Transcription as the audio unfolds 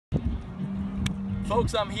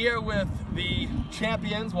Folks, I'm here with the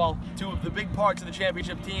champions, well, two of the big parts of the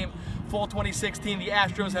championship team. Fall 2016, the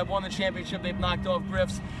Astros have won the championship. They've knocked off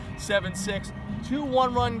Griffs 7-6. 2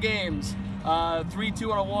 one-run games, 3-2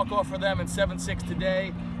 on a walk-off for them, and 7-6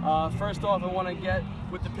 today. First off, I want to get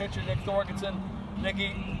with the pitcher, Nick Thorgenson.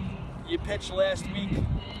 Nicky, you pitched last week,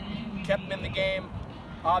 kept him in the game.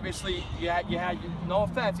 Obviously, you had no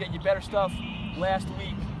offense, you had your better stuff last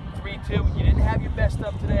week. 3-2. You didn't have your best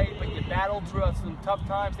stuff today, but you battled through some tough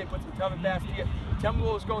times. They put some tough at bats to you. Tell me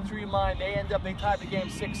what was going through your mind. They tied the game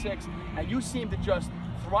 6-6, and you seemed to just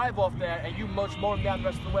thrive off that, and you mowed them down the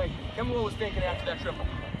rest of the way. Tell me what was thinking after that triple.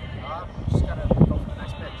 Just gotta go for the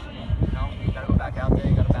next pitch. You know, you gotta go back out there.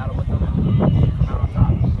 You gotta battle with them and come out on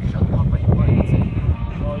top. You shut them up like you play. That's it.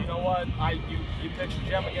 Well, you know what? You pitched a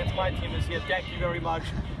gem against my team this year. Thank you very much.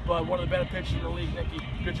 But one of the better pitchers in the league, Nicky.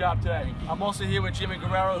 Good job today. I'm also here with Jimmy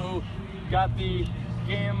Guerrero, who got the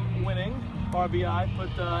game-winning RBI, put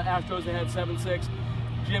the Astros ahead 7-6.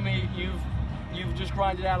 Jimmy, you've just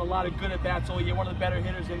grinded out a lot of good at-bats all year. One of the better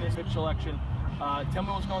hitters in this pitch selection. Tell me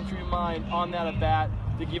what's going through your mind on that at-bat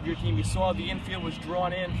to give your team. You saw the infield was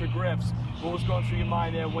drawn in for Griffs. What was going through your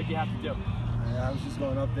mind there? What you have to do? Yeah, I was just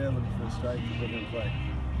going up there looking for a strike to put it in play.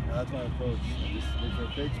 That's my approach. I just look for a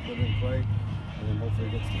pitch, put it in play, and then hopefully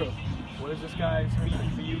it gets through. What is this, guys,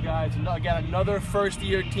 for you guys? And again, another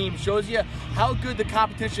first-year team. Shows you how good the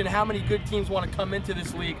competition, how many good teams want to come into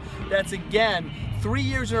this league. That's, again, 3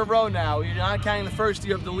 years in a row now. You're not counting the first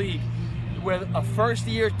year of the league, where a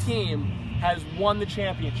first-year team has won the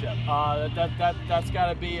championship. That's got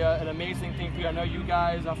to be an amazing thing for you. I know you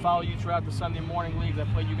guys, I follow you throughout the Sunday morning leagues. I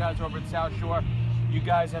play you guys over at South Shore. You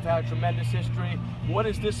guys have had tremendous history. What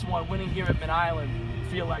does this one, winning here at Mid Island,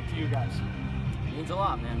 feel like to you guys? It means a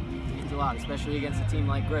lot, man. It means a lot, especially against a team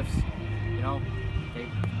like Griffs. You know, you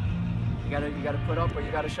gotta put up or you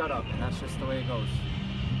gotta shut up, and that's just the way it goes.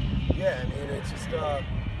 Yeah, I mean, it's just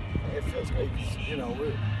it feels great. You know,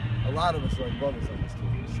 a lot of us are like brothers on this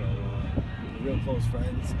team, so we're real close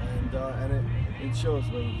friends, and it shows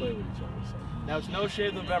when we play with each other. So. Now, it's no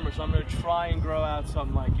shave November, so I'm going to try and grow out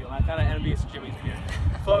something like you. I kind of envious Jimmy's beard.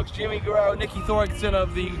 Folks, Jimmy Guerrero, Nicky Thorgenson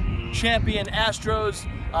of the champion Astros.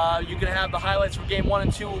 You can have the highlights from Game 1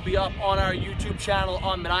 and 2 will be up on our YouTube channel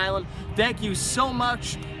on Mid Island. Thank you so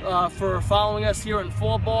much for following us here in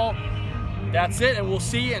fall ball. That's it, and we'll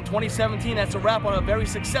see you in 2017. That's a wrap on a very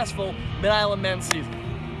successful Mid Island men's season.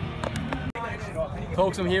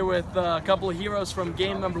 Folks, I'm here with a couple of heroes from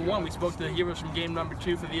game number 1. We spoke to the heroes from game number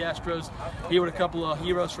 2 for the Astros. Here with a couple of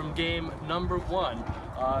heroes from game number 1.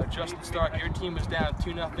 Justin Stark, your team was down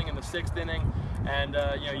 2-0 in the 6th inning, and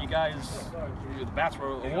you know, you guys, the bats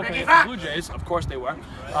were whooping at the Blue Jays. Of course they were.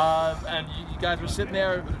 And you guys were sitting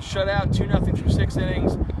there, shut out 2-0 through 6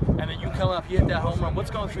 innings, and then you come up, you hit that home run.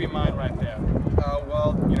 What's going through your mind right there?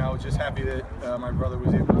 Well, you know, I was just happy that my brother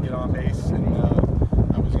was able to get on base, and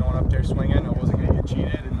I was going up there swinging. I wasn't going to get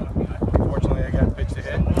cheated, and unfortunately I got pitched to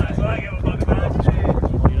hit. You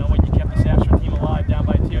know what? You kept this Astro team alive, down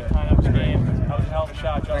by 2, tying up the game. That was a hell of a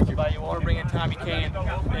shot, Justin, by you. I want to bring in Tommy Kane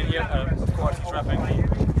in here. Of course, he's repping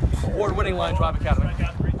the award-winning Line Drive Academy.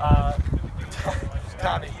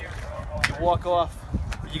 Tommy, walk off.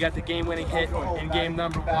 You got the game-winning hit in game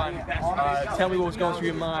number 1. Tell me what was going through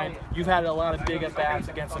your mind. You've had a lot of big at-bats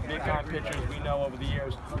against some big-time pitchers we know over the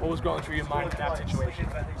years. What was going through your mind in that situation?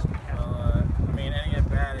 I mean, any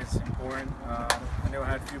at-bat is important. I knew I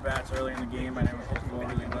had a few bats early in the game. I never hit the ball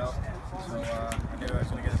really well. So I knew I was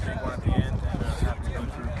going to get a big one at the end, and I was happy to go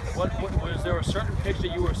through. Was there a certain pitch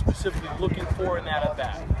that you were specifically looking for in that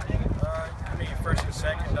at-bat? I mean, first and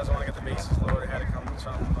second, doesn't want to get the bases loaded. Had to come with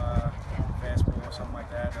some fastball or something like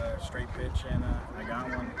that, straight pitch, and I got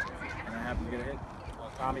one, and I happened to get a hit. Well,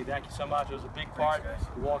 Tommy, thank you so much. It was a big part.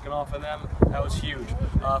 Walking off of them, that was huge.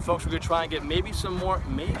 Folks, we're going to try and get maybe some more,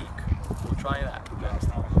 we'll try that next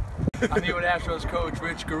time. I'm here with Astros coach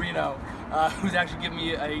Rich Guerrero, who's actually giving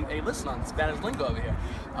me a listen on Spanish lingo over here.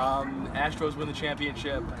 Astros win the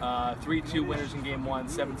championship, 3-2 winners in game 1,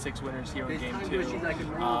 7-6 winners here in game 2.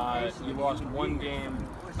 You lost 1 game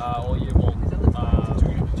all year, well, 2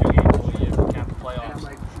 games all year, count the playoffs,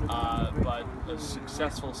 but a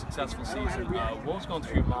successful season. What was going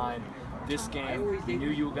through your mind this game? You knew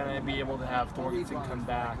you were going to be able to have Thorgenson come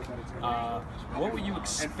back. What were you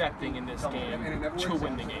expecting in this game to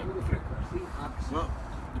win the game? Well,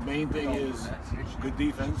 the main thing is good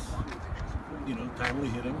defense, you know, timely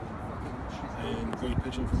hitting, and great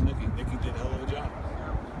pitching from Nicky. Nicky did a hell of a job.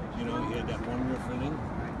 You know, he had that one rough inning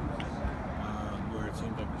where it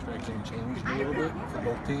seemed like the strike zone changed a little bit for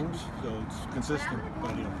both teams, so it's consistent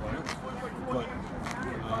by the umpire. But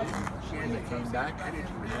he came back, and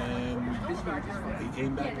he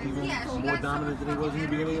came back even more dominant than he was in the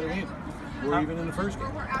beginning of the game, or even in the first game.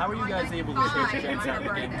 How are you guys able to pitch against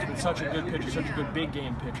that game? He's been such a good pitcher, such a good big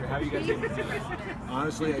game pitcher. How are you guys able to do that?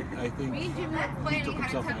 Honestly, I think he took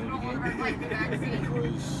himself out of the game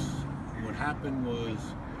because what happened was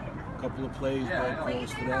a couple of plays, bad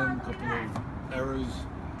calls for them, a couple of errors,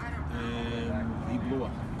 and he blew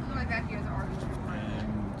up. And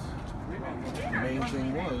the main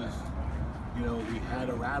thing was, you know, we had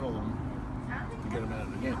to rattle him to get him out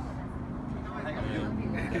of the game.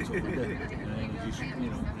 And that's what we did. And as you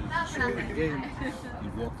saw in the game, he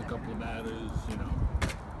walked a couple of batters, you know,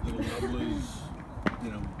 little doublers,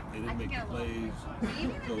 you know, they didn't make the plays. So,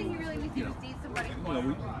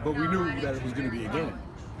 but we knew that it was going to be a game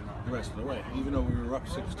the rest of the way, even though we were up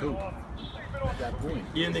 6-2 at that point.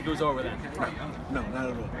 You didn't think it was over then? No,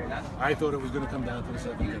 not at all. I thought it was going to come down to the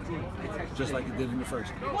second inning, just like it did in the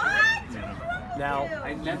first game. You know. Now,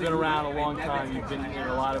 you've been around a long time. You've been in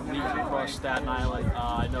a lot of leagues across Staten Island.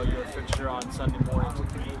 I know you're a fixture on Sunday mornings.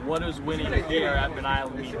 What does winning here at Ben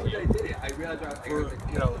Island mean to you?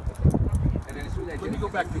 Let me go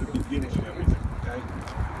back to the beginning of everything, okay?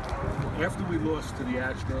 After we lost to the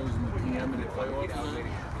Astros in the PM in the playoffs,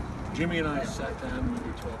 Jimmy and I sat down and we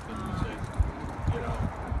were talking and said, you know,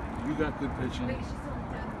 you got good pitching.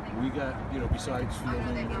 We got, you know, besides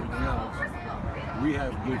fielding and everything else, we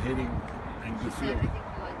have good hitting and good fielding,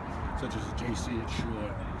 such as JC at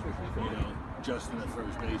short, you know, Justin at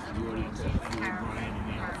first base, Jordy in center field, Brian in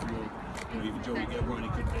the outfield, you know, even Joey Gebron, he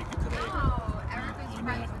couldn't make it today on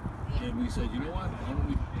that. And we said, you know what, why don't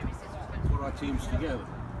we put our teams together?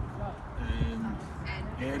 And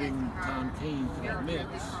adding Tom Kane to that mix,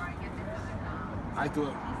 I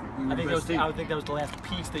thought we were the best team. I think that was the last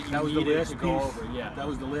piece that you That was the needed last to go piece. over. Yeah. That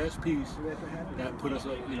was the last piece that put us,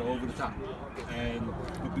 you know, over the top.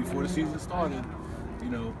 But before the season started, you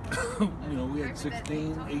know, we had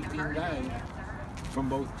 16, 18 guys from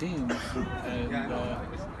both teams, and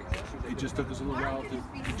it just took us a little while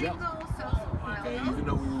to gel. Okay, even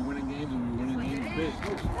though we were winning games and we were winning games big,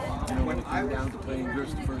 you know, when it came down to playing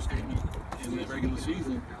Griffs the first game in the regular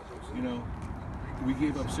season, you know, we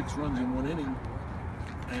gave up 6 runs in 1 inning,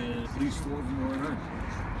 and at least 4 of them were unearned.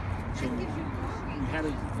 So we had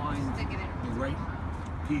to find the right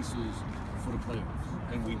pieces for the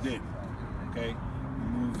playoffs, and we did. Okay, we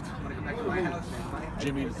moved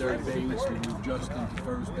Jimmy to third base, we moved Justin to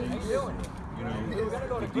first base. You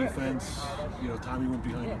know, the defense, you know, Tommy went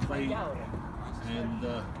behind the plate,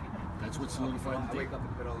 and that's what solidified the team.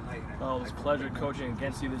 Well, it was a pleasure coaching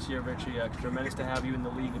against you this year, Richie. It's tremendous to have you in the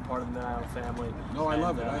league and part of the Ben Island family. No, I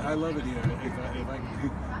love it. I love it here. If I,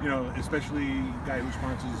 you know, especially the guy who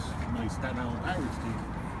sponsors my Staten Island Pirates team,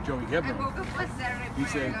 Joey Gebron. He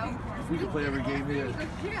said if we could play every game here,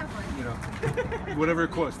 you know, whatever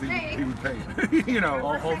it costs, he would pay it. You know.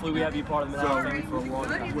 Well, hopefully we have you part of the Ben Island family for a long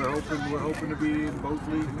time. We're hoping to be in both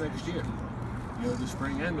leagues next year. You know, the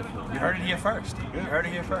spring and the fall. You heard it here first. Yeah. You heard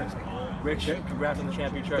it here first. Rich, congrats on the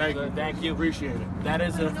championship. Thank you. Thank you. Appreciate it. That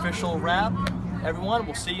is an official wrap. Everyone,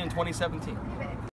 we'll see you in 2017.